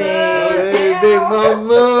god, mama. babe. Hey, big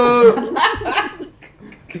mama.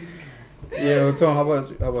 Yeah, Tone. How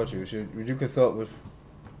about you? Would you consult with?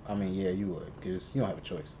 I mean, yeah, you would, because you don't have a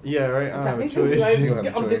choice. Yeah, right. I don't have a Like, choice. You have a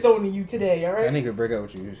I'm choice. disowning you today, all That right? nigga break up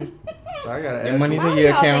with you. I gotta Your ask. money's Why in do your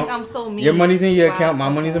y'all account. think I'm so mean? Your money's in your Wow. account. My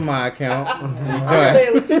money's in my account. You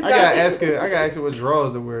done. I gotta ask her. I gotta ask her what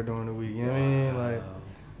drawers to wear during the week. You know what I mean? Like,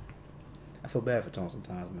 I feel bad for Tone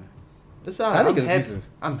sometimes, man. it's alright. That I'm nigga's happy. abusive.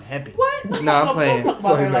 I'm happy. What? Nah, I'm playing. Don't talk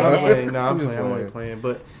about her Sorry, like no, I'm that. playing. No, I'm You playing. I'm only playing. playing.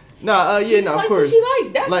 But yeah, She no, of likes course. what she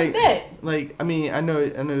like. That's Like- just that. Like, I mean, I know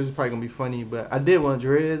this is probably gonna be funny, but I did want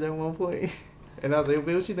dreads at one point. And I was like,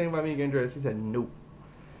 what she think about me getting dressed? She said, nope.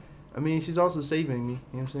 I mean, she's also saving me. You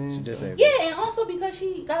know what I'm saying? She did save Yeah, and also because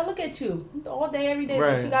she gotta look at you all day, every day.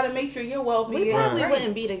 Right. So she gotta make sure you're well being. We probably Right.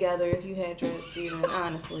 wouldn't be together if you had dreads, Steven.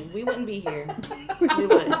 Honestly, we wouldn't be here. We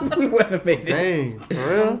wouldn't. We wouldn't have made it. Dang, for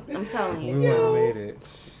real? I'm telling We you. wouldn't have made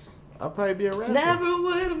it. I'll probably be a rapper. Never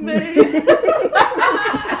would have made it.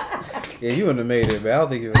 Yeah, you wouldn't have made it, man. I don't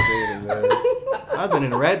think you would have made it, man. I've been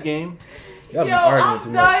in a rap game. Y'all been Yo, arguing I'm too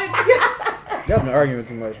much. done. Y'all been arguing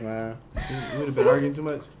too much, man. You would have been arguing too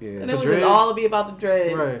much. Yeah. And The it would dreads? just all be about the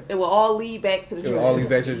dread. Right. It will all lead back to the It dread. will always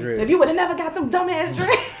back to the dreads. If you would have never got them dumbass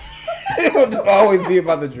dreads. It will just always be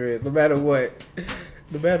about the dreads, no matter what.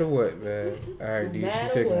 No matter what, man. All right, No D, you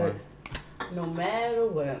matter pick what. one. No matter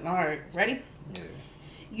what. All right, ready? Yeah.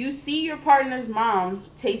 You see your partner's mom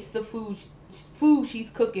taste the food she's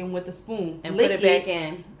cooking with a spoon And Lick put it back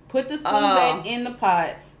in. Put the spoon Oh. back in the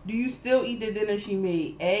pot. Do you still eat the dinner she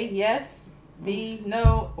made? A, yes. B,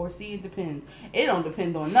 no. Or C, it depends. It don't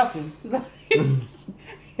depend on nothing. You not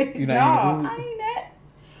eating no, food? I ain't that.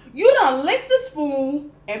 You done lick the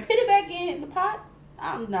spoon and put it back in the pot?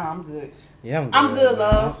 I'm good. Yeah, I'm good, man.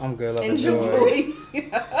 love. I'm good, love, Enjoy. enjoy.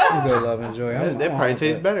 I'm good, love, enjoy. That, that probably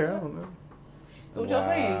tastes better. I don't know. What y'all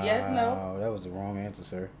saying? Yes, no? Wow, that was the wrong answer,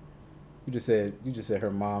 sir. You just said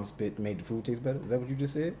her mom spit made the food taste better. Is that what you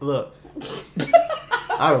just said? Look,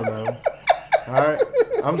 I don't know. All right,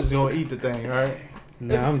 I'm just gonna eat the thing. All right.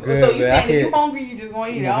 Nah, I'm good. So you man. I saying if you can't- hungry, you just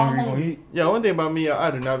gonna eat it? You I'm hungry, gonna hungry. eat? Yeah, one thing about me,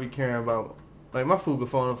 I do not be caring about like my food could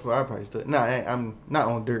fall on the floor. I probably still. Nah, I'm not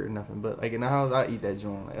on dirt or nothing. But like in the house, I eat that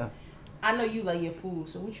joint. Like, I know you like your food,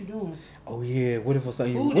 so what you doing? Oh yeah. What if it's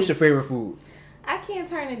something? Food What's your is- favorite food? I can't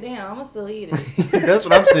turn it down. I'm going to still eat it. that's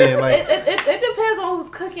what I'm saying. Like, It depends on who's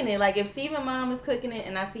cooking it. Like if Steven's mom is cooking it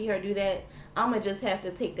and I see her do that, I'm gonna just have to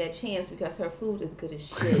take that chance because her food is good as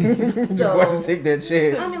shit. You So want to take that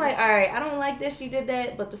chance? I'm be like, all right, I don't like this. She did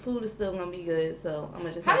that, but the food is still gonna be good. So I'm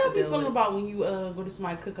gonna just How have y'all to be deal feeling with it. about when you go to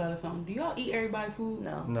somebody's cookout or something? Do y'all eat everybody's food?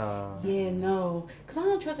 No. nah. Yeah, no. Because I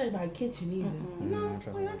don't trust everybody's kitchen either. Mm-mm. You I know? don't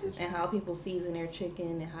trust Like, I nobody's just... And how people season their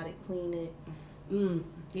chicken and how they clean it.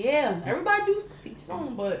 Yeah, everybody do teach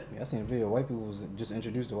something, but... Yeah, I seen a video. White people was just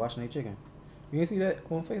introduced to washing their chicken. You didn't see that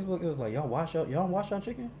on Facebook? It was like, y'all don't wash y'all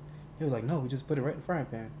chicken? It was like, no, we just put it right in the frying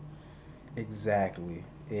pan. Exactly.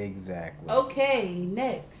 Okay,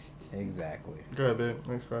 next. Exactly. Go ahead, babe.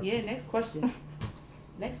 Next question. Yeah, next question.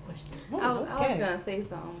 Next question. Oh, I was okay. gonna say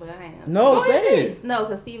something, but I ain't. No, Go ahead, say say it. No,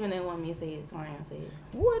 because Steven didn't want me to say it, so I ain't gonna say it.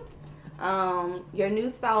 What? Your new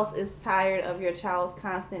spouse is tired of your child's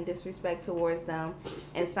constant disrespect towards them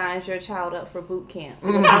and signs your child up for boot camp. I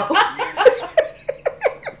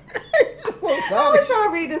was trying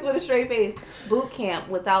to read this with a straight face. Boot camp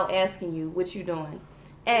without asking you what you doing.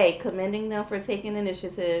 A, commending them for taking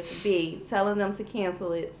initiative. B, telling them to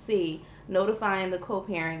cancel it. C, notifying the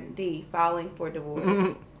co-parent. D, filing for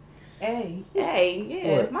divorce. Hey. Hey,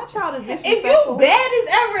 yeah, What? if my child is If disrespectful, you bad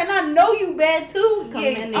as ever, and I know you bad too, yeah,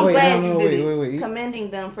 Commending. I'm Wait, glad no, you did it. wait. commending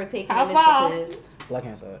them for taking High five. initiative. Black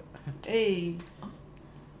hand side. Hey.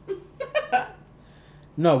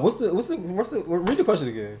 No, read the question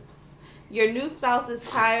again. Your new spouse is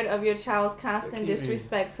tired of your child's constant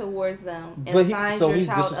disrespect towards them and But signs so your he's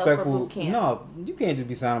child up for disrespectful. boot camp. No, you can't just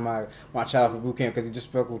be signing my child for boot camp because he's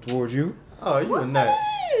disrespectful towards you. Oh, you a nut.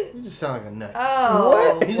 You just sound like a nut. Oh,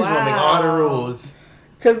 What? You just want to make all the wow. rules.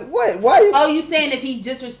 Cause what? Why? You, Oh, you saying if he's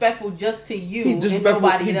disrespectful just to you he's disrespectful.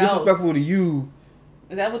 and nobody He's else? disrespectful to you.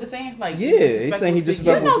 Is that what they're saying? Like, Yeah, he's saying he's You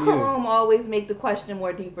disrespectful know, to you. Kareem always make the question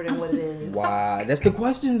more deeper than what it is. Why? That's the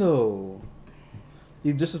question though.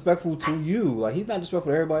 He's disrespectful to you. Like he's not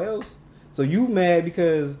disrespectful to everybody else. So you mad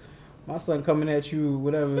because my son coming at you,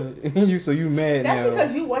 whatever. So you mad That's now.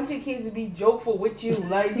 because you want your kids to be jokeful with you.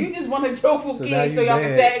 Like, you just want a jokeful So now kid you so y'all can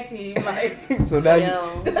mad. tag team. Like, So now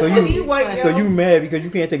Yo. you, so What do you, you want, so yo? you mad because you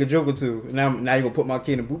can't take a joke or two. Now you gonna put my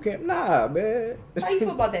kid in boot camp? Nah, man. how you feel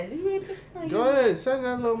about that? You ain't like, Go ahead, send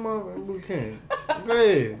that little mother in boot camp. Go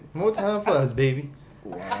ahead. More time for us, baby.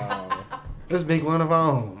 Wow. Let's make one of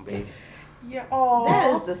our own, baby. Yeah, oh.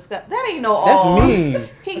 That is disgusting. That ain't no That's aw. mean.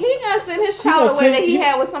 He gonna send his He child gonna away send- that he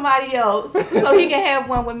had with somebody else so he can have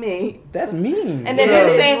one with me. That's mean. And then Yeah. do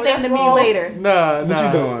the same thing That's to me wrong. later. Nah, what nah.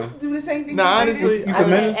 you doing? Do the same thing. Nah, you honestly, You I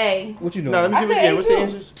commending? said, hey, What you doing? Nah, let me I see what said yeah, what's A the too.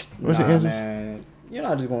 answers? What's Nah, the answers? man. You're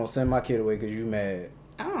not just gonna send my kid away because you mad.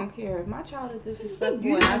 I don't care if my child is You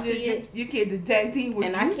disrespectful and I see it You can't do tag team with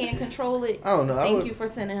and you. I can't control it. I don't know. Thank you for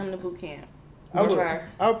sending him to boot camp. I would Try.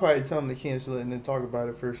 probably tell him to cancel it and then talk about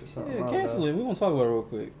it first or something. Yeah, cancel it. We're gonna talk about it real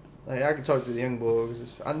quick. Like I can talk to the young boy.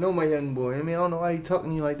 'Cause I know my young boy. I mean, I don't know why he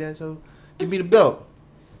talking to you like that. So give me the belt.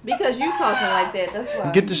 Because you talking like that, that's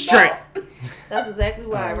why. Get the strength. That's exactly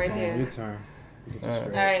why All right Tom, there. Your turn. All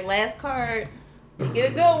right, last card.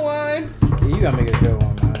 Get a good one. Yeah, you gotta make it a good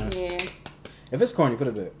one, man. Yeah. If it's corny, put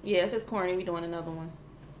it there. Yeah, if it's corny, we doing another one.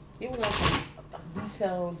 It was like a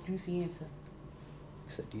detailed, juicy answer.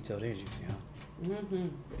 It's a detailed and juicy, huh? Mm-hmm.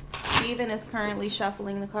 Steven is currently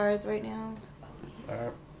shuffling the cards right now.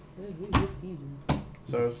 Alright. We just even.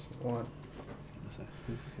 So it's one.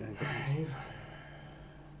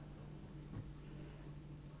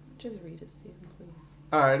 Just read it, Steven, please.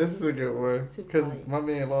 Alright, this is a good one. It's too Because quiet. my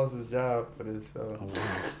man lost his job for this. So. Oh,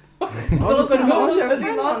 wow. So it's a Oh, no your because he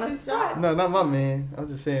friend lost on the his spot. job. No, not my man. I'm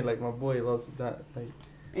just saying, like, my boy lost his job. Like,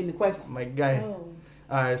 In the question. my guy. Oh.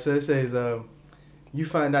 Alright, so it says, you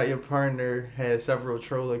find out your partner has several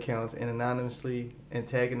troll accounts and anonymously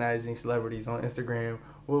antagonizing celebrities on Instagram.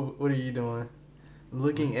 What are you doing?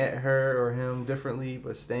 Looking at her or him differently,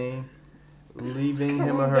 but staying, leaving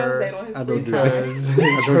him or her I don't do that.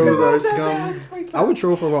 because trolls are scum. I would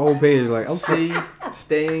troll for my whole page. Like, I'm C,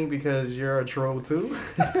 staying because you're a troll too.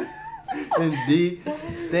 And D,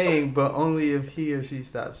 staying but only if he or she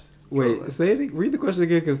stops. Wait, trolling. say it. Read the question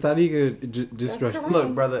again, because Tanika just stressed me.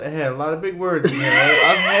 Look, brother, it had a lot of big words in there.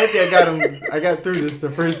 I'm happy I got through this the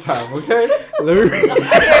first time, okay? Let me read.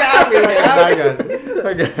 I got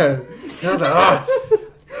it. I was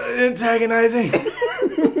like, antagonizing.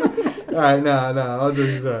 Alright, nah, I'll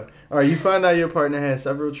just Alright, you find out your partner has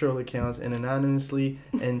several troll accounts and anonymously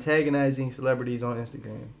antagonizing celebrities on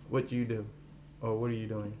Instagram. What do you do? Or what are you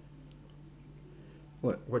doing?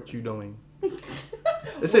 What you doing?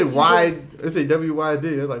 It said Y. It said WYD.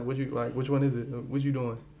 It's like what you like. Which one is it? What you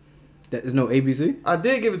doing? There's no ABC? I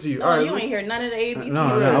did give it to you. No, All right. you ain't hear none of the ABC. No,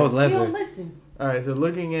 I was You don't laughing. listen. All right. So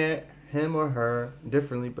looking at him or her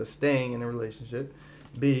differently, but staying in a relationship.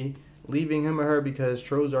 B. Leaving him or her because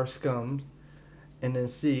trolls are scum. And then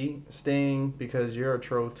C. Staying because you're a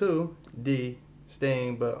troll too. D.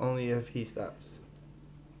 Staying but only if he stops.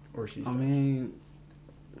 Or she I stops. mean,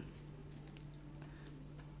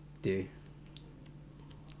 D.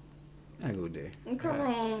 I go D.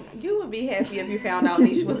 Karoon, you would be happy if you found out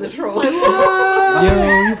Nisha was a troll. Yo,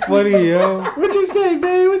 you funny, yo. What you say,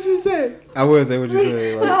 babe? What you say? I would say what you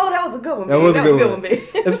say. Like, No, that was a good one. That babe. was a good one. babe.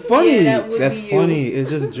 it's funny. Yeah, that would That's be you. funny.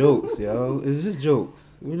 It's just jokes, yo. It's just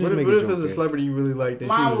jokes. We're just What if, making what if jokes it's a here. celebrity you really liked and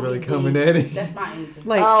Mine she was would really be coming D. at it? That's my answer.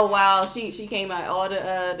 Like, Oh wow, she came out all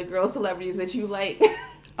the girl celebrities that you like.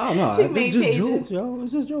 oh no, she it's made just pages. jokes, yo.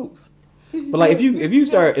 It's just jokes. But like, if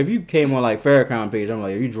you came on like Farrakhan page, I'm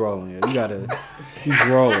like, you drawing, yo. You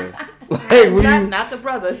drawing. Like, what Not the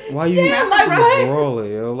brother. Why you Yeah, like what?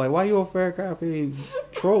 trolling, yo? Like, why you on Farrakhan page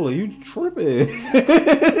trolling? You tripping?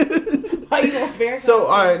 Why you gonna fair? So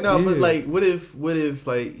all right, no, but Yeah. like, what if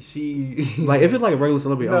like she Like, if it's like a regular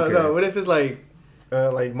celebrity, I no, don't care. no, what if it's like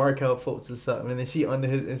Markel Fultz or something, and then she under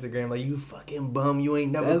his Instagram like, you fucking bum, you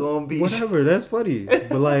ain't never That's, gonna be. whatever. That's funny.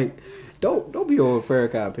 But like, don't be on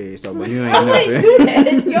Farrakhan page talking about you ain't I wouldn't nothing. do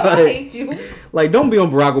that. Yo, I Like- hate you. Like, don't be on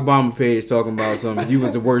Barack Obama page talking about something. You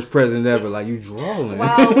was the worst president ever. Like, you drawing.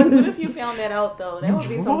 Wow, what if you found that out though? That You would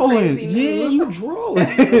be some drawing. crazy Yeah, news. you drawing.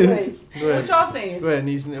 Hey, Go what ahead. y'all saying? Go ahead,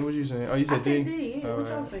 Nisha. What you saying? Oh, you I said said D. D. Yeah, what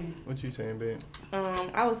y'all Alright. saying? What you saying, babe?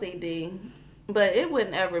 I would say D, but it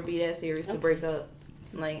wouldn't ever be that serious to break up.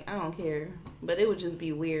 Like I don't care, but it would just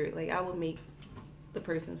be weird. Like I would make the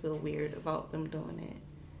person feel weird about them doing it.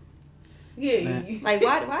 Yeah. Man. you- Like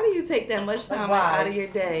why do you take that much Like, time why? out of your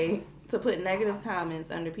day to put negative comments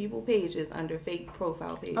under people pages, under fake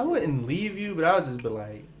profile pages? I wouldn't leave you, but I would just be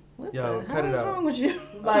like, What Yo, the cut hell it is out. wrong with you?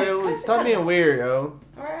 Like, yo, stop being weird, yo.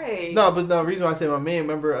 Right. No, but the reason why I say my man,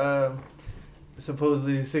 remember,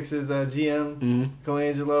 supposedly the Sixers GM, Mm-hmm.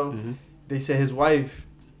 Colangelo, Mm-hmm. they said his wife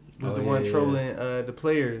was Oh, the yeah, one yeah. trolling the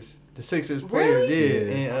players, the Sixers players, Really? yeah, Yeah. I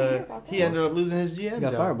didn't hear and about he that. ended up losing his GM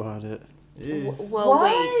Got job. fired behind it. Yeah. Well,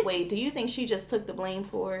 What? wait. Do you think she just took the blame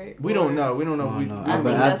for it? We or- don't know. We don't know. Oh, we, no. I But think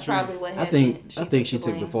I- that's probably what I happened. think she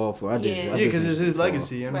took the blame. fall for it. I did. Yeah. I Yeah, did because think it's she his took the fall.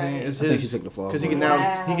 legacy. You know what I'm saying? Right. It's I think she his. took the fall. Because for he can it.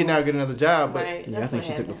 now he can now get another job. But Right. Yeah, I that's think what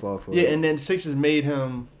she took the happened. fall for yeah, it. and then Sixers made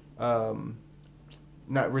him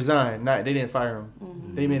not resign. Not they didn't fire him.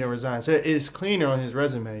 Mhm. They made him resign. So it's cleaner on his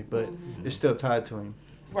resume, but Mhm. it's still tied to him.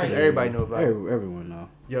 Right. Yeah. Everybody know about it. Everyone know.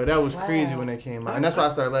 Yo, that was Wow. crazy when they came out, and that's why I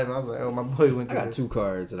started laughing. I was like, "Oh, my boy went I through got this." 2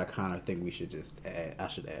 cards that I kind of think we should just add. I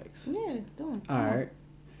should ask. Yeah, doing. All right.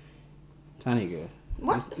 Tanika.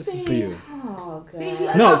 What? This is for you. Oh god. See, he-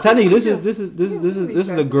 No, thought Tanika, you this would is this is this is this is Be this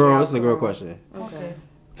is a stressing girl. me This is a out, girl girl. question. Okay.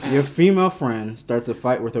 Your female friend starts a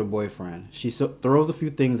fight with her boyfriend. She throws a few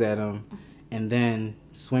things at him, and then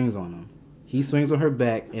swings on him. He swings on her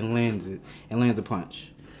back and lands a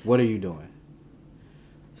punch. What are you doing?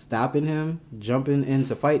 Stopping him, jumping in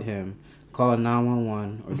to fight him, calling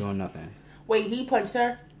 911, or doing nothing? Wait, he punched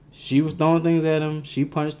her? She was throwing things at him. She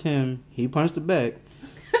punched him. He punched her back.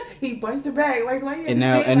 He punched her back. Like, why you And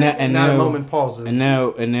now, and Now now, the moment pauses. and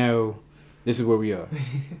now, this is where we are.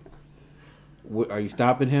 Are you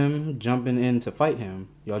stopping him? Jumping in to fight him?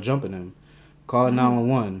 Y'all jumping him? Calling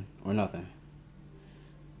 911 or nothing?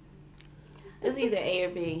 It's either A or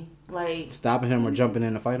B. Like, Stopping him or jumping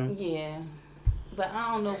in to fight him? yeah. But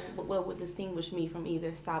I don't know what would distinguish me from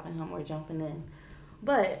either stopping him or jumping in.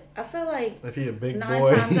 But I feel like if he a big 9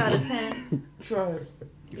 boy. times out of 10, Trust.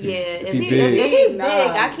 yeah, if if he big. he's Nah.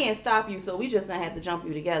 big, I can't stop you, so we just gonna have to jump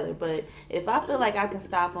you together. But if I feel like I can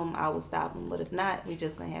stop him, I will stop him. But if not, we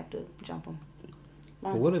just gonna have to jump him.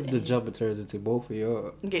 But what if the jumper turns into both of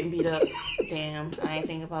y'all? Getting beat up. Damn, I ain't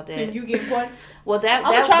think about that. Can you get punched? Well,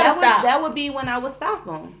 I'ma try to stop. that would be when I would stop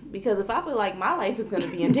him, because if I feel like my life is gonna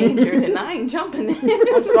be in danger, then I ain't jumping in.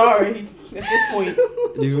 I'm sorry. At this point,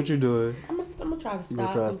 This what you doing? I'm gonna try to You gonna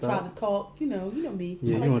stop try to and try stop? to talk. You know me.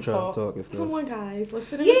 Yeah, I you like gonna try to talk and stuff. Come on, guys, let's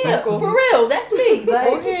sit in a Yeah, circle. for real. That's me. Like,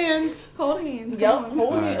 Hold hands. Hold hands. Yup, Come on.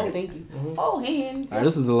 hold hands. Alright. Oh, thank you. Hold hands. All right,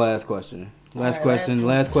 this is the last question. Last Alright, question.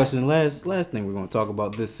 Last thing we're gonna talk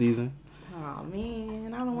about this season. Oh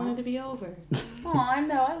man, I don't want it to be over. Oh, I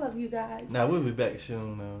know. I love you guys. Nah, we'll be back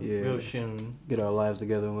soon, though. Yeah. Real soon. Get our lives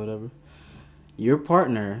together and whatever. Your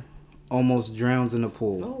partner almost drowns in the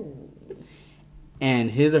pool, Oh.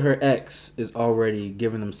 and his or her ex is already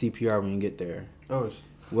giving them CPR when you get there. Oh,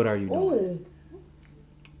 What are you doing? Oh,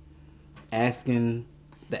 Asking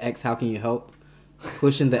the ex, "How can you help?"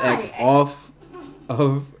 Pushing the ex Right. off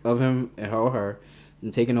of him or her,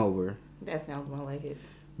 and taking over. That sounds more like it.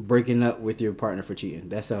 Breaking up with your partner for cheating.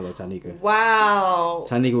 That sounds like Tanika. Wow.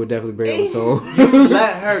 Tanika would definitely break up with Soul. you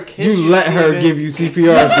let her kiss you. You let her Steven. give you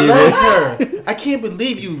CPR, Let Steven. her. I can't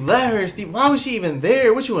believe you let her, Steve. Why was she even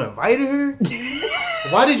there? What, you invited her?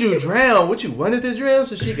 Why did you drown? What, you wanted to drown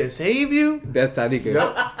so she could save you? That's Tanika.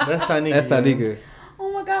 Yep. That's Tanika. That's Tanika.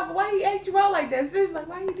 oh my God! But why he act you out like that? Sis, like,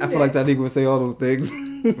 why you do that? I feel like Tanika would say all those things.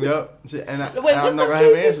 Yep. And Wait, I'm what's not the going to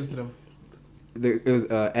have cases? answers to them. It was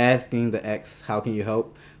asking the ex, "How can you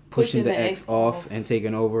help?" Pushing the ex off and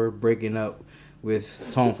taking over, breaking up with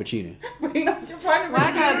Tone for cheating. Bring up your partner. Why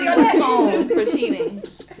I gotta be with Tone for cheating?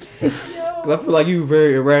 Cause I feel like you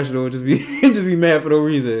very irrational, just be just be mad for no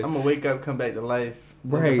reason. I'm going to wake up, come back to life.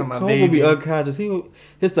 Right, Become my Tone will be baby. unconscious.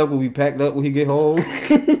 His stuff will be packed up when he get home.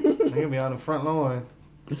 He'll be on the front lawn.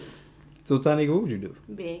 So Tanika, what would you do?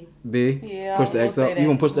 Big. B, Yeah, push I the was ex gonna up. say You that.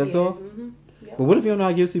 gonna push the ex Yeah. off? Mhm. Yep. But what if you don't know how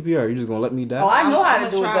to give CPR? You just gonna let me die? Oh, I know how I'ma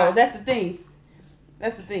to do try. it though. That's the thing.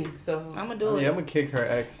 That's the thing. So I'm gonna do I'm it. going to kick her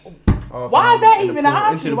ex off. why is that in the even an pool,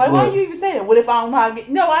 into option? the Why pool. you even say that? What if I don't know how to get?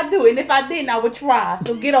 No, I do it. And if I didn't, I would try.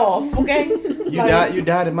 So get off, okay? You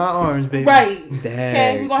died in my arms, baby. Right.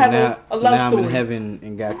 Dang. Okay, we gonna have a love now I'm in story. heaven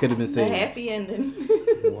and God could have been The saved. happy ending.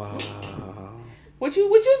 Wow. What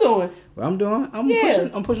you doing? What I'm doing? Yeah.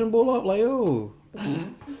 I'm pushing bull up like, yo.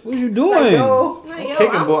 What you doing? Like, yo, Like, yo,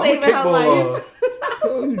 Kicking I'm ball. I'm saving kick her ball life. off.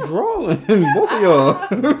 Yo, you drawing. Both of y'all.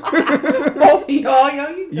 both of y'all, yo,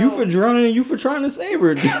 You for drowning and you for trying to save her.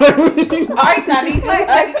 All right, Tiny.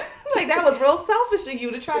 Like that was real selfish of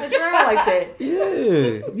you to try to drown like that.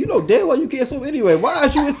 Yeah. You know damn well you can't swim anyway. Why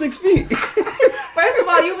is you at 6 feet? First of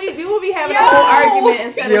all, you will be having Yo. a whole argument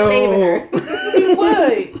instead Yo. of saving her. You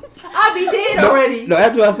would. I'll be dead already. No,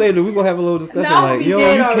 after I say that, we gonna have a little discussion. No, like, we yo,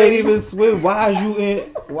 did you can't already. even swim. Why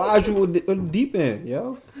is you in deep end,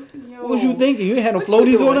 yo? Yo. What was you thinking? You ain't had no What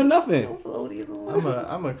you floaties on doing? or nothing. Floaties on.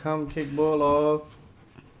 I'm a come kick ball off,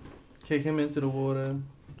 kick him into the water,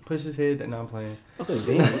 push his head. No, I'm playing. I was like,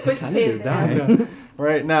 damn, Put Tiny your is head dying.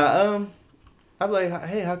 Right now, I'm like,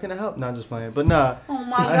 hey, how can I help? Nah, just playing. But nah, Oh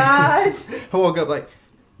my God. I woke up like,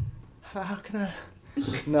 how can I?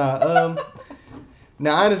 Nah,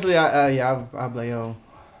 now honestly, I'm like, yo,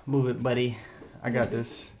 move it, buddy. I got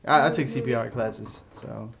this. I took CPR classes,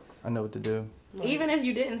 so I know what to do. Even if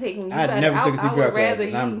you didn't take him, you I better- never took a I CPR would class, rather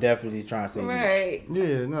and you- I'm definitely trying to save you. right.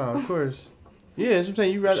 Yeah, no, of course. Yeah, that's what I'm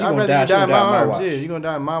saying. She I'd gonna rather die- you she die in gonna my die on my arms. watch. Yeah, you're gonna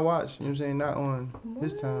die in my watch. You know what I'm saying? Not on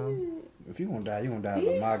his time. If you gonna die, you gonna die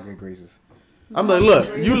with my good graces. I'm like,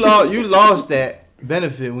 look, you lost that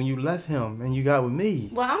benefit when you left him and you got with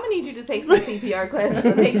me. Well, I'm gonna need you to take some CPR classes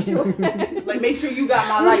to make sure. Like, make sure you got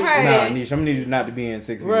my life. Right. Nah, Okay? Niche, I'm gonna need you not to be in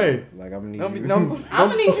 6 feet. Right. Like, I'm gonna Don't need be- you. don't- I'm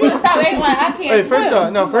gonna need you to stop acting like I can't Hey,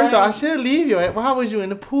 swim. first off, I should leave you. Why was you in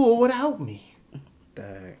the pool without me?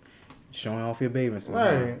 Dang. Showing off your baby. So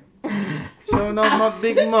Right. Showing off my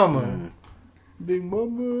big mama. Big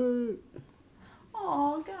mama.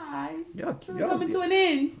 Oh, guys. Y'all- We're y'all coming get- to an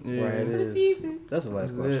end Yeah. Right, it for the is. season. That's the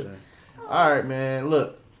last This is it. question. All right, man.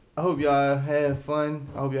 Look, I hope y'all had fun.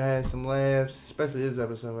 I hope y'all had some laughs, especially this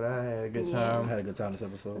episode. I had a good Yeah. I time. had a good time this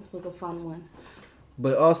episode. This was a fun one.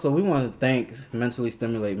 But also, we want to thank Mentally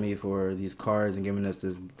Stimulate Me for these cards and giving us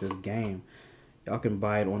this game. Y'all can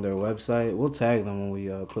buy it on their website. We'll tag them when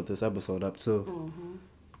we put this episode up too. Mm-hmm.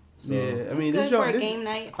 So, yeah, I mean, It's this good for joint. a game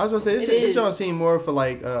night. I was gonna say It this is. joint seem more for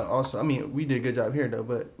like also. I mean, we did a good job here though,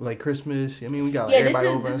 but like Christmas. I mean, we got like, Yeah, this everybody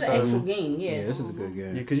is over this and is stuff. an actual game. yeah, Yeah. this is a good game.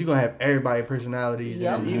 Yeah, because you're gonna have everybody personalities.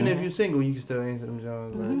 Yep. And even if you're single, you can still answer them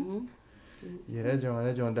Jones. But Mm-hmm. yeah, that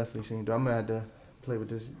joint definitely seemed. I'm gonna have to play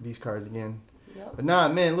with these cards again. Yep. But nah,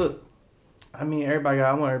 man, look. I mean, I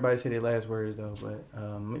want everybody to say their last words though.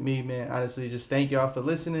 But me, man, honestly, just thank y'all for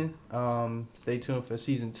listening. Stay tuned for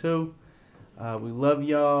season 2. We love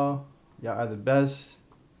y'all. Y'all are the best.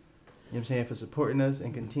 You know what I'm saying, for supporting us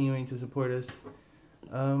and continuing to support us.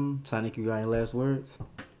 Tanika, you got any last words?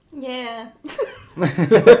 Yeah.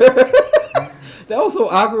 That was so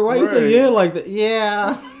awkward. Why you say Right. yeah like that?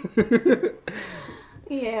 Yeah.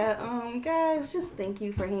 Yeah, guys, just thank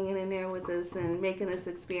you for hanging in there with us and making this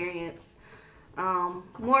experience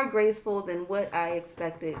more graceful than what I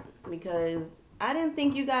expected, because I didn't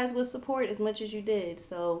think you guys would support as much as you did.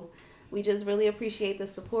 So we just really appreciate the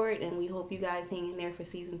support, and we hope you guys hang in there for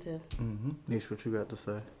season 2. Mm-hmm. Nish, what you got to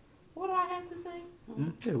say? What do I have to say?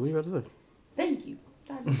 Yeah, what you got to say? Thank you.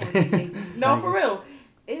 I just wanna say thank you. No, Thank for you. real.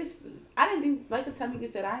 I didn't think, like Tamika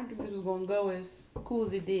said, I didn't think this was gonna go as cool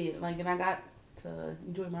as it did. Like, and I got to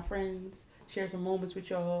enjoy my friends, share some moments with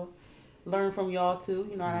y'all, learn from y'all too.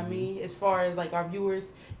 You know what I mean? As far as like our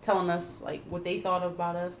viewers telling us like what they thought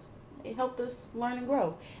about us, it helped us learn and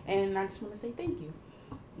grow. And I just want to say thank you.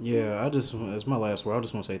 Yeah, it's my last word. I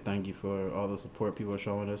just want to say thank you for all the support people are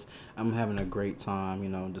showing us. I'm having a great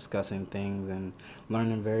time, discussing things and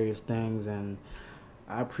learning various things, and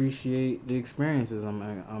I appreciate the experiences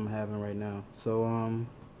I'm having right now. So I'm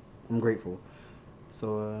grateful.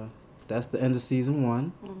 So that's the end of season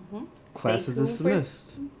 1. Mm-hmm. Class Stay is tuned for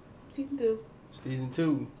dismissed. Season 2. Season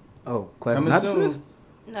 2. Oh, class is Coming not soon. dismissed?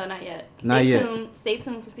 No, not yet. Not yet. Stay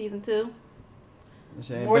tuned for season 2. I'm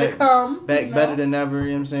saying More to back, come. back you know? better than ever. You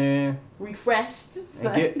know what I'm saying? Refreshed.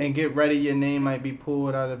 And get ready. Your name might be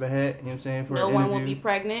pulled out of a hat. You know what I'm saying? For No an one interview. will be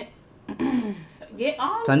pregnant. Get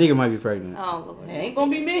on. Tanika might be pregnant. Oh, Lord. It ain't gonna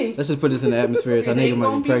be me. Let's just put this in the atmosphere. It Tanika ain't might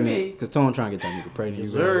gonna be be pregnant. me. Because Tone trying to get Tanika pregnant. You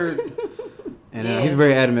Dessert. And Yeah. he's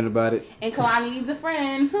very adamant about it. And Kalani needs a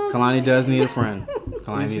friend. Kalani does need a friend.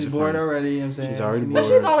 Kalani She's needs a bored friend. already. You know what I'm saying? She's already She But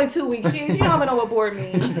bored. she's only 2 weeks. She don't even know what bored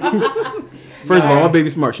means. First of all, my baby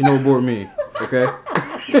smart. She know what bored me. Okay?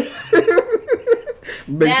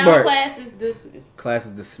 Big Now smart. class is dismissed. Class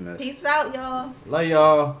is dismissed. Peace out, y'all. Love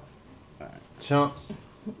y'all. Chumps.